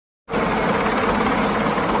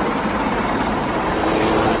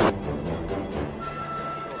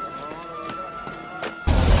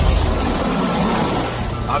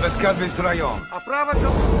обыскать весь район. А право,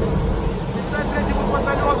 третьему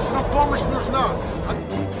батальону, нам помощь нужна.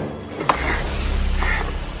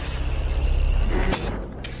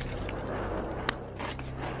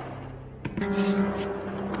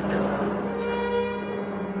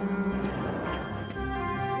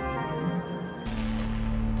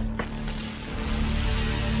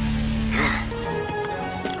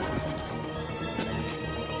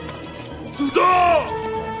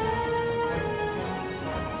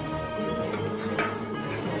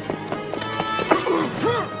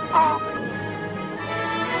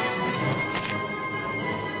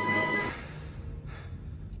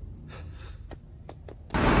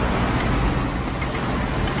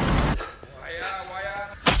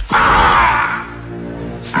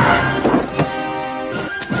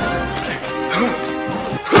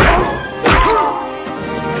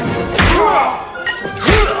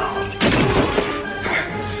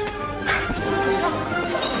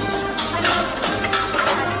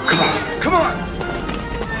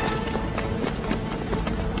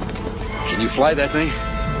 Fly that thing?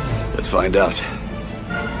 Let's find out.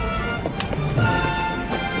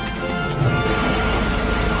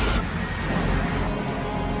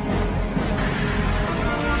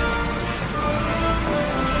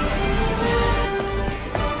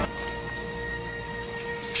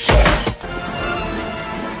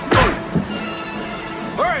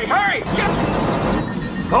 Hurry, hurry!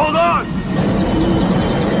 Hold on!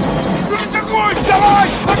 Огонь! Давай!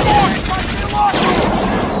 Огонь!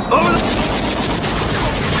 Over the...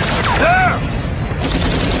 There!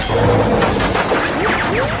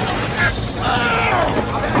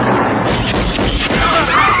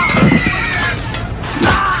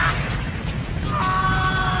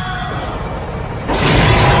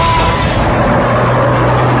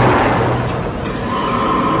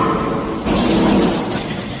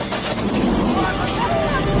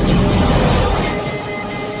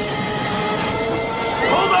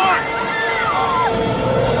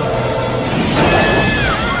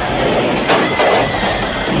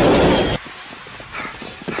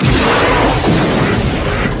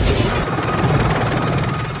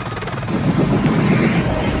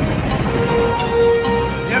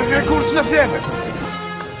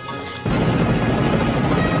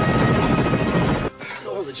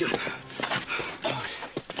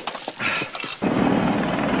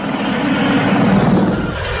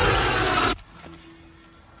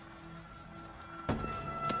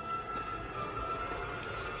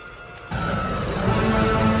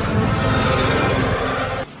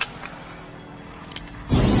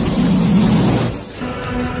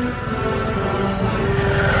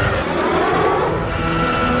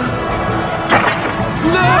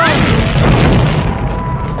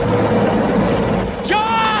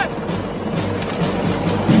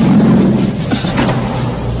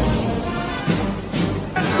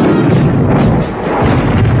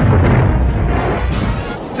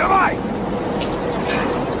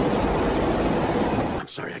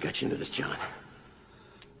 Into this, John.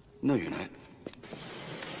 No, you're not.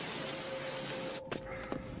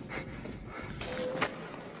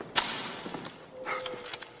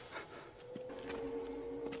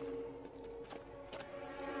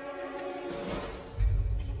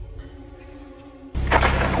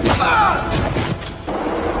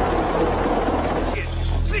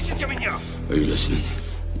 Are you listening?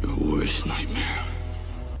 Your worst nightmare.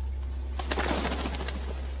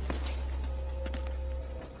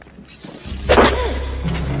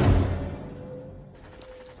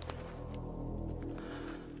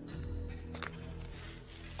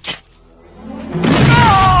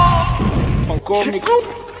 Полковник.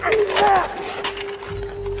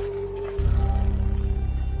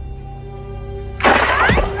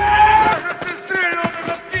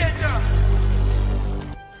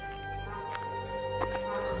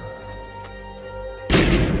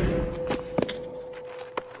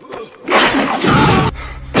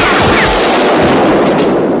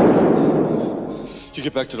 You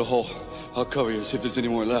get back to the hole. I'll cover you, see if there's any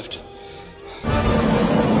more left.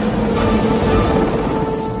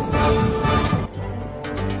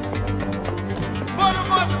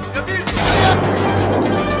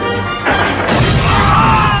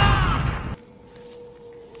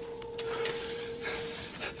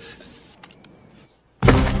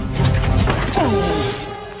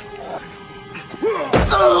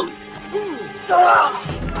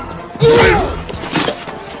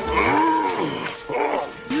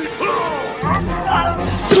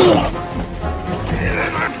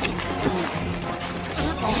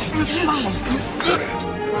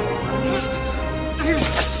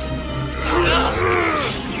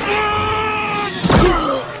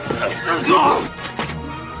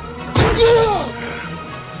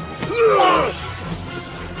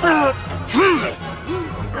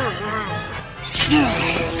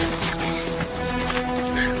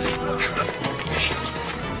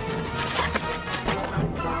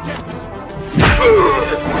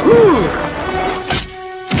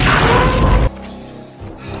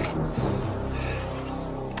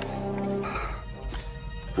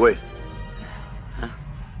 Wait. Huh?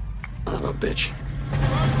 Son of a bitch.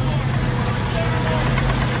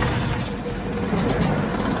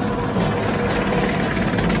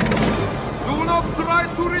 Do not try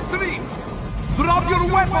to retreat. Drop your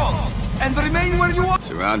weapons and remain where you are.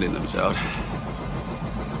 Surrounding them's out.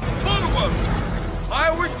 Forward! I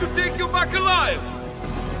wish to take you back alive.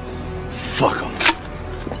 Fuck them.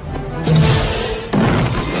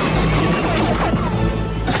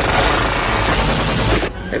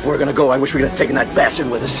 If we're gonna go, I wish we could have taken that bastard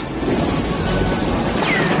with us.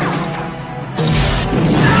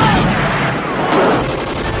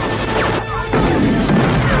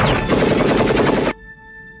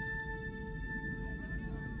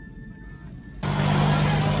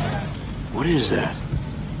 What is that?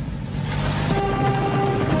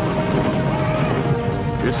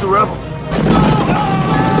 It's the rebels.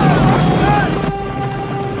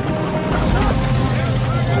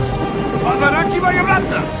 Поворачивай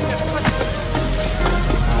обратно!